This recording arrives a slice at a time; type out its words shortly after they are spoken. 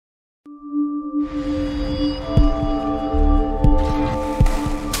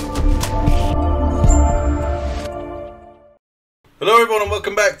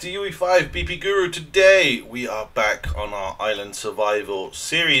welcome back to UE5 BP Guru. Today we are back on our island survival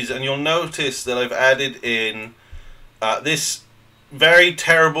series, and you'll notice that I've added in this very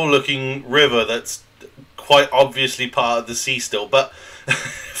terrible looking river that's quite obviously part of the sea still, but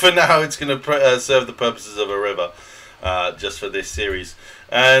for now it's going to serve the purposes of a river just for this series.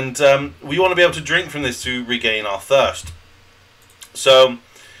 And we want to be able to drink from this to regain our thirst. So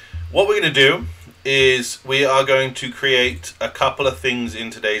what we're going to do is we are going to create a couple of things in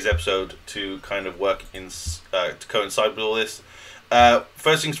today's episode to kind of work in to coincide with all this.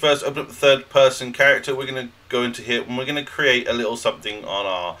 First things first, open up the third person character. We're going to go into here and we're going to create a little something on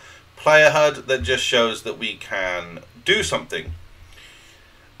our player HUD that just shows that we can do something.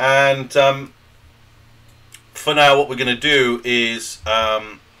 And for now what we're going to do is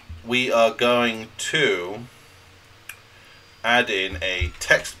we are going to add in a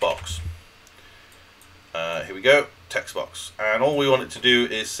text box. Here we go, text box, and all we want it to do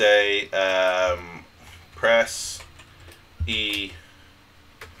is say press E,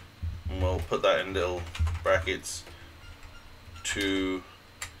 and we'll put that in little brackets, to,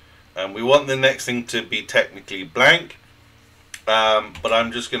 and we want the next thing to be technically blank, but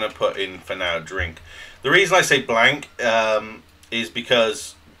I'm just going to put in for now drink. The reason I say blank is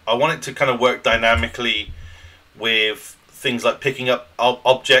because I want it to kind of work dynamically with things like picking up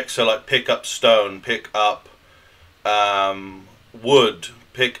objects, so like pick up stone, pick up wood,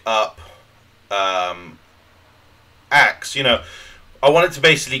 pick up axe. You know, I want it to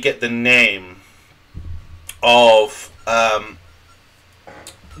basically get the name of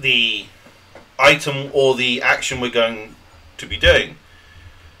the item or the action we're going to be doing.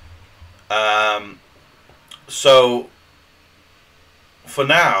 So for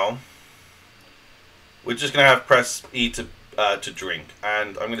now we're just going to have press E to drink,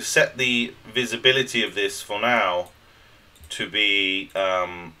 and I'm going to set the visibility of this for now to be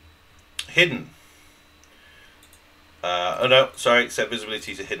hidden. Oh no, sorry, set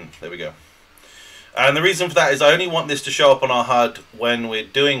visibility to hidden. There we go. And the reason for that is I only want this to show up on our HUD when we're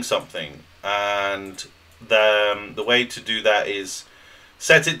doing something, and the way to do that is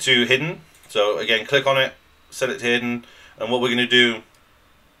set it to hidden. So again, click on it, set it to hidden, and what we're going to do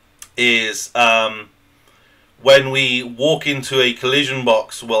is when we walk into a collision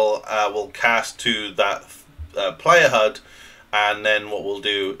box, we'll cast to that player HUD, and then what we'll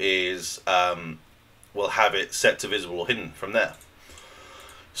do is we'll have it set to visible or hidden from there.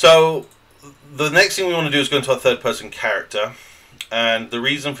 So the next thing we want to do is go into our third person character, and the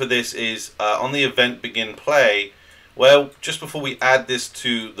reason for this is on the event begin play, well, just before we add this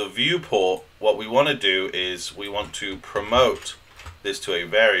to the viewport, what we want to do is we want to promote this to a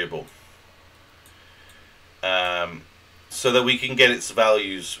variable, so that we can get its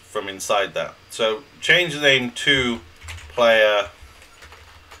values from inside that. So change the name to player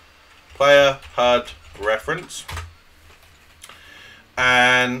HUD reference,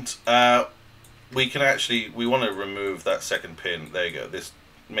 and we can actually, we want to remove that second pin. There you go. This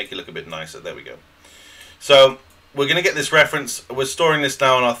make it look a bit nicer. There we go. So we're going to get this reference. We're storing this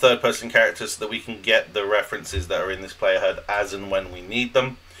now on our third person character so that we can get the references that are in this player HUD as and when we need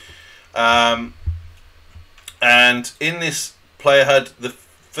them. And in this player HUD, the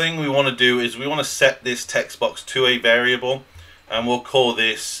thing we want to do is we want to set this text box to a variable, and we'll call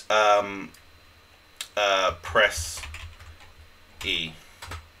this press E,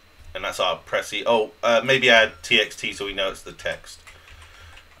 and that's our press E. Oh, maybe add txt so we know it's the text.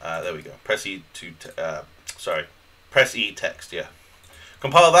 There we go. Press E to press E text. Yeah.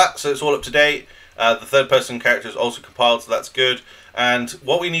 Compile that so it's all up to date. The third person character is also compiled, so that's good. And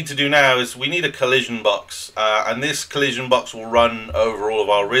what we need to do now is we need a collision box, and this collision box will run over all of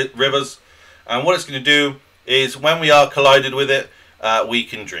our rivers, and what it's going to do is when we are collided with it, we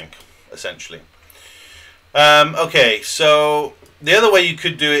can drink, essentially. Okay, so the other way you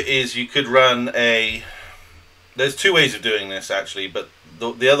could do it is you could run a, there's two ways of doing this actually, but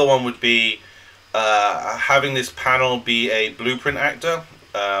the other one would be having this panel be a blueprint actor,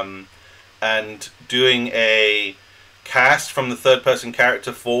 and doing a cast from the third person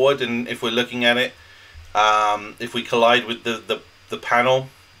character forward, and if we're looking at it, if we collide with the panel,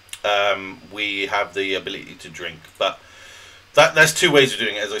 we have the ability to drink. But that's two ways of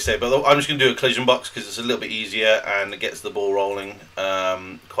doing it, as I say, but I'm just going to do a collision box because it's a little bit easier and it gets the ball rolling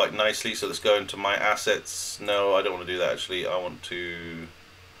quite nicely. So let's go into my assets. No, I don't want to do that actually. I want to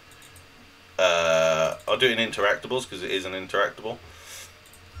I'll do it in interactables because it is an interactable.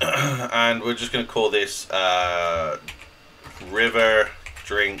 And we're just going to call this river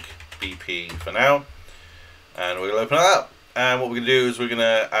drink BP for now, and we're going to open it up. And what we're going to do is we're going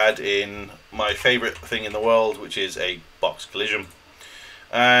to add in my favorite thing in the world, which is a box collision.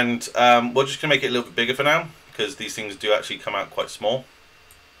 And we're just going to make it a little bit bigger for now, because these things do actually come out quite small.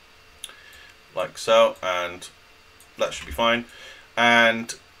 Like so, and that should be fine.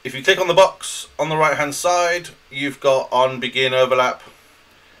 And if you click on the box on the right hand side, you've got on begin overlap.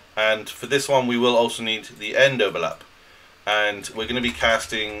 And for this one, we will also need the end overlap. And we're going to be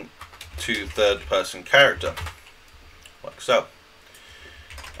casting to third person character. Like so.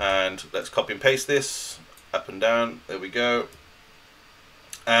 And let's copy and paste this up and down. There we go.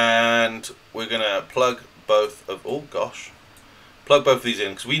 And we're going to plug both of, plug both of these in,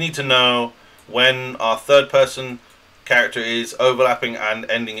 because we need to know when our third person character is overlapping and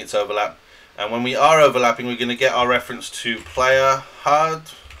ending its overlap. And when we are overlapping, we're going to get our reference to player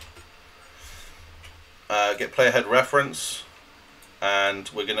HUD, get player head reference, and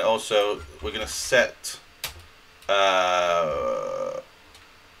we're going to set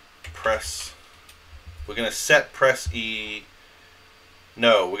press. We're going to set press E.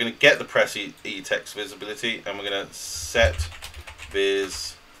 No, we're going to get the press E text visibility, and we're going to set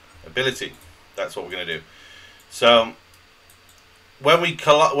visibility. That's what we're going to do. So when we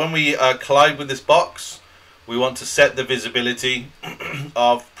collide with this box, we want to set the visibility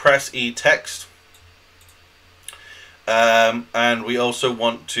of press E text, and we also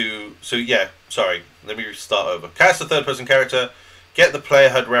want to. So yeah, sorry. Let me start over. Cast a third person character. Get the player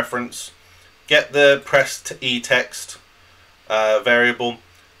HUD reference. Get the press E text variable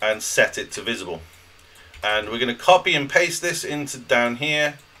and set it to visible. And we're going to copy and paste this into down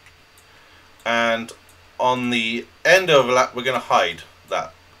here, and on the end overlap we're going to hide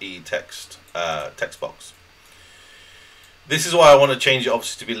that E text text box. This is why I want to change it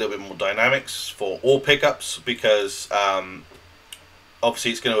obviously to be a little bit more dynamics for all pickups, because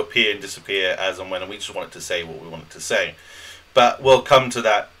obviously it's going to appear and disappear as and when, and we just want it to say what we want it to say. But we'll come to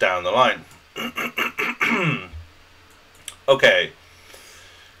that down the line. Okay,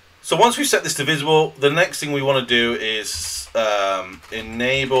 so once we set this to visible, the next thing we want to do is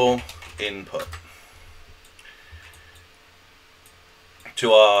enable input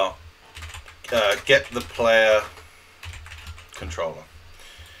to our get the player controller.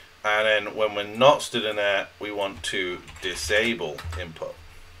 And then when we're not stood in there, we want to disable input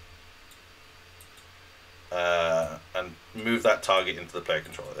and move that target into the player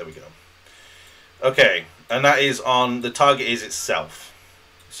controller. There we go. Okay, and that is on, the target is itself.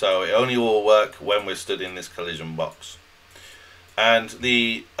 So it only will work when we're stood in this collision box. And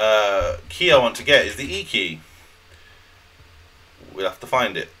the key I want to get is the E key. We'll have to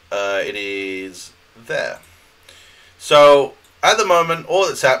find it. It is there. So at the moment, all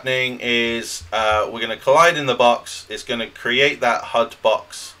that's happening is we're going to collide in the box. It's going to create that HUD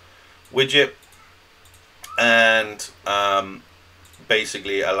box widget and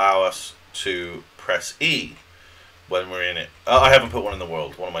basically allow us to press E when we're in it. I haven't put one in the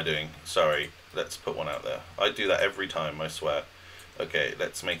world. What am I doing? Sorry. Let's put one out there. I do that every time, I swear. Okay,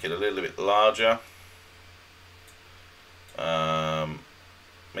 let's make it a little bit larger.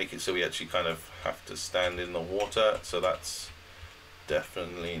 Make it so we actually kind of have to stand in the water. So that's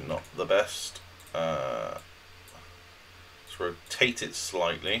definitely not the best. Let's rotate it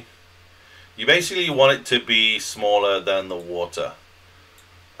slightly. You basically want it to be smaller than the water.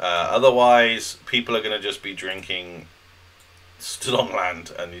 Otherwise, people are going to just be drinking stood on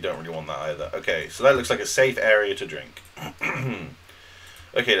land, and you don't really want that either. Okay, so that looks like a safe area to drink.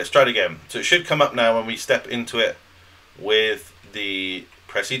 Okay, let's try it again. So it should come up now when we step into it with the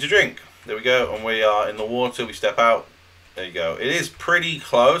press E to drink. There we go, and we are in the water. We step out. There you go. It is pretty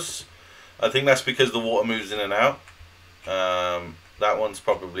close. I think that's because the water moves in and out. That one's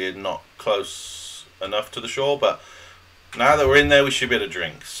probably not close enough to the shore, but now that we're in there, we should be able to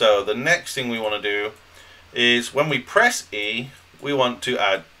drink. So the next thing we want to do is when we press E, we want to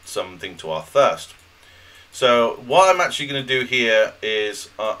add something to our thirst. So what I'm actually going to do here is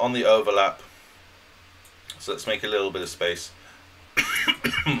on the overlap. So let's make a little bit of space.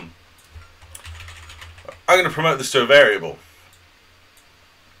 I'm going to promote this to a variable.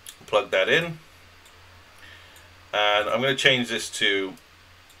 Plug that in. And I'm going to change this to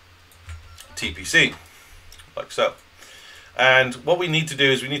TPC, like so. And what we need to do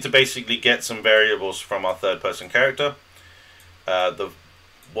is we need to basically get some variables from our third person character.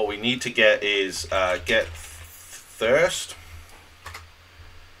 What we need to get is get thirst,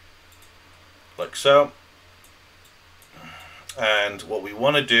 like so. And what we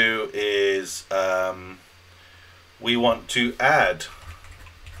want to do is we want to add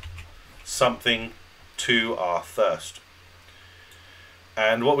something to our thirst.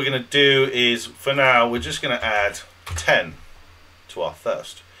 And what we're going to do is, for now, we're just going to add 10 to our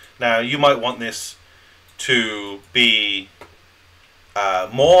thirst. Now, you might want this to be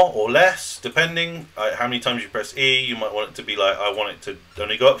more or less, depending how many times you press E. You might want it to be like, I want it to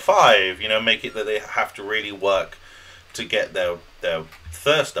only go up 5. You know, make it that they have to really work to get their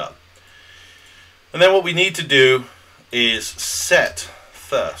thirst up. And then what we need to do is set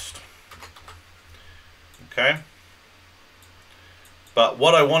thirst. Okay. But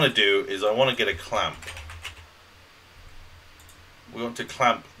what I want to do is I want to get a clamp. We want to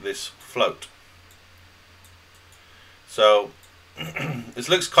clamp this float. So this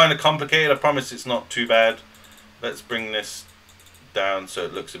looks kind of complicated. I promise it's not too bad. Let's bring this down so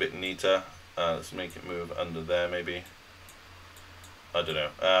it looks a bit neater. Let's make it move under there maybe. I don't know.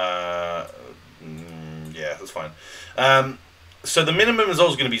 Yeah, that's fine. So the minimum is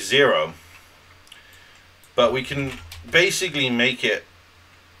always going to be 0. But we can basically make it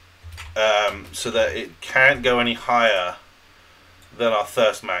so that it can't go any higher than our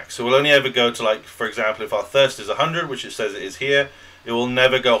thirst max. So we'll only ever go to, like, for example, if our thirst is 100, which it says it is here, it will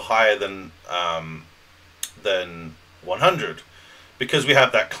never go higher than 100 because we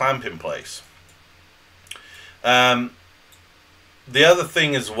have that clamp in place. The other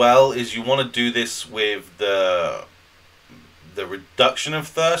thing as well is you want to do this with the reduction of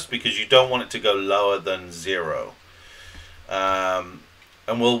thirst, because you don't want it to go lower than 0. And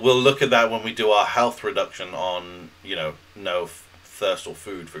we'll look at that when we do our health reduction on, you know, no thirst or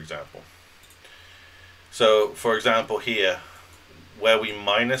food, for example. So, for example, here, where we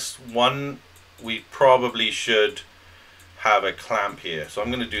 -1, we probably should have a clamp here. So I'm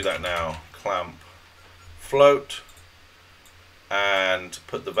going to do that now. Clamp, float, and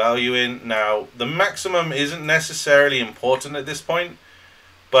put the value in. Now, the maximum isn't necessarily important at this point,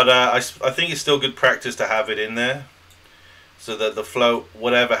 but I think it's still good practice to have it in there, so that the float,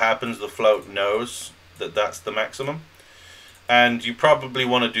 whatever happens, the float knows that that's the maximum. And you probably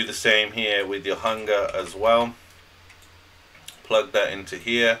want to do the same here with your hunger as well. Plug that into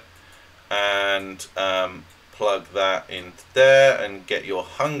here, and plug that into there, and get your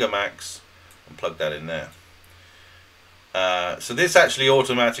hunger max, and plug that in there. So this actually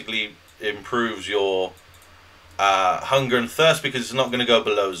automatically improves your hunger and thirst, because it's not going to go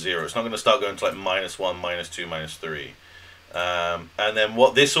below 0. It's not going to start going to like -1, -2, -3. And then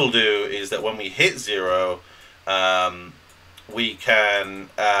what this will do is that when we hit 0, we can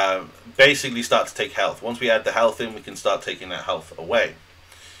basically start to take health. Once we add the health in, we can start taking that health away.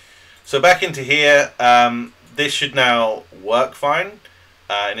 So back into here, this should now work fine,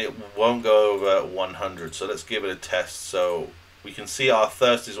 and it won't go over 100. So let's give it a test. So we can see our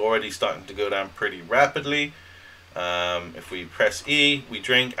thirst is already starting to go down pretty rapidly. If we press E, we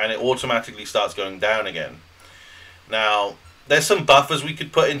drink, and it automatically starts going down again. Now, there's some buffers we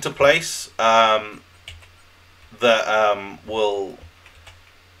could put into place that will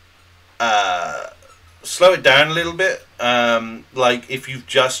slow it down a little bit. Like if you've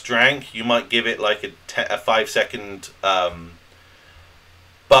just drank, you might give it like a 5-second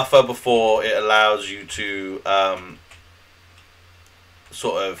buffer before it allows you to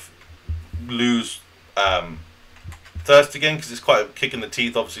sort of lose thirst again, because it's quite a kick in the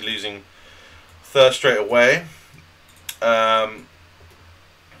teeth, obviously losing thirst straight away.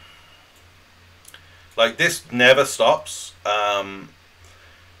 Like this never stops.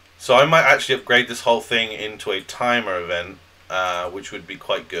 So I might actually upgrade this whole thing into a timer event, which would be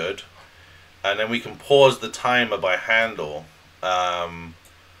quite good. And then we can pause the timer by handle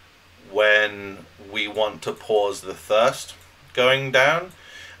when we want to pause the thirst going down.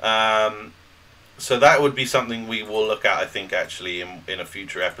 So that would be something we will look at, I think, actually in a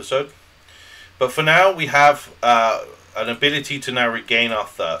future episode. But for now, we have an ability to now regain our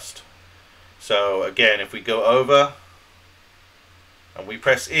thirst. So again, if we go over and we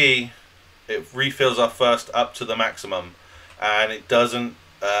press E, it refills our thirst up to the maximum, and it doesn't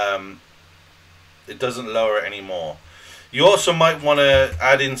lower it anymore. You also might want to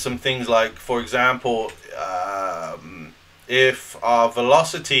add in some things like, for example, if our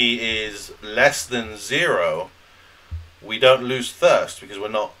velocity is less than 0, we don't lose thirst, because we're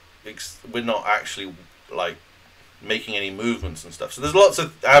not actually like making any movements and stuff. So there's lots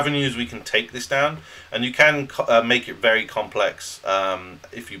of avenues we can take this down, and you can make it very complex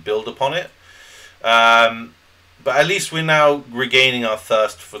if you build upon it. But at least we're now regaining our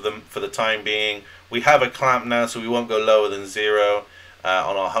thirst for the time being. We have a clamp now, so we won't go lower than 0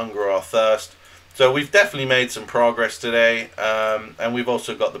 on our hunger or our thirst. So we've definitely made some progress today, and we've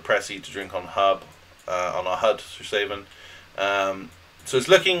also got the press E to drink on hub on our HUD Savin. So it's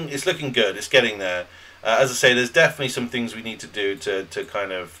looking good. It's getting there. As I say, there's definitely some things we need to do to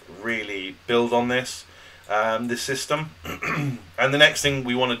kind of really build on this system. And the next thing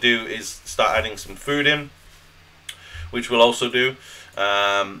we want to do is start adding some food in. which we'll also do.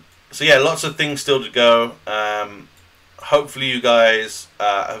 So yeah, lots of things still to go. Hopefully you guys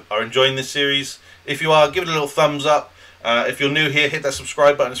are enjoying this series. If you are, give it a little thumbs up. If you're new here, hit that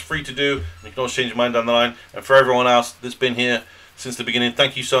subscribe button. It's free to do. You can always change your mind down the line. And for everyone else that's been here since the beginning,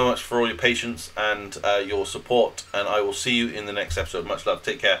 thank you so much for all your patience and your support. And I will see you in the next episode. Much love.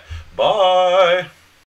 Take care. Bye.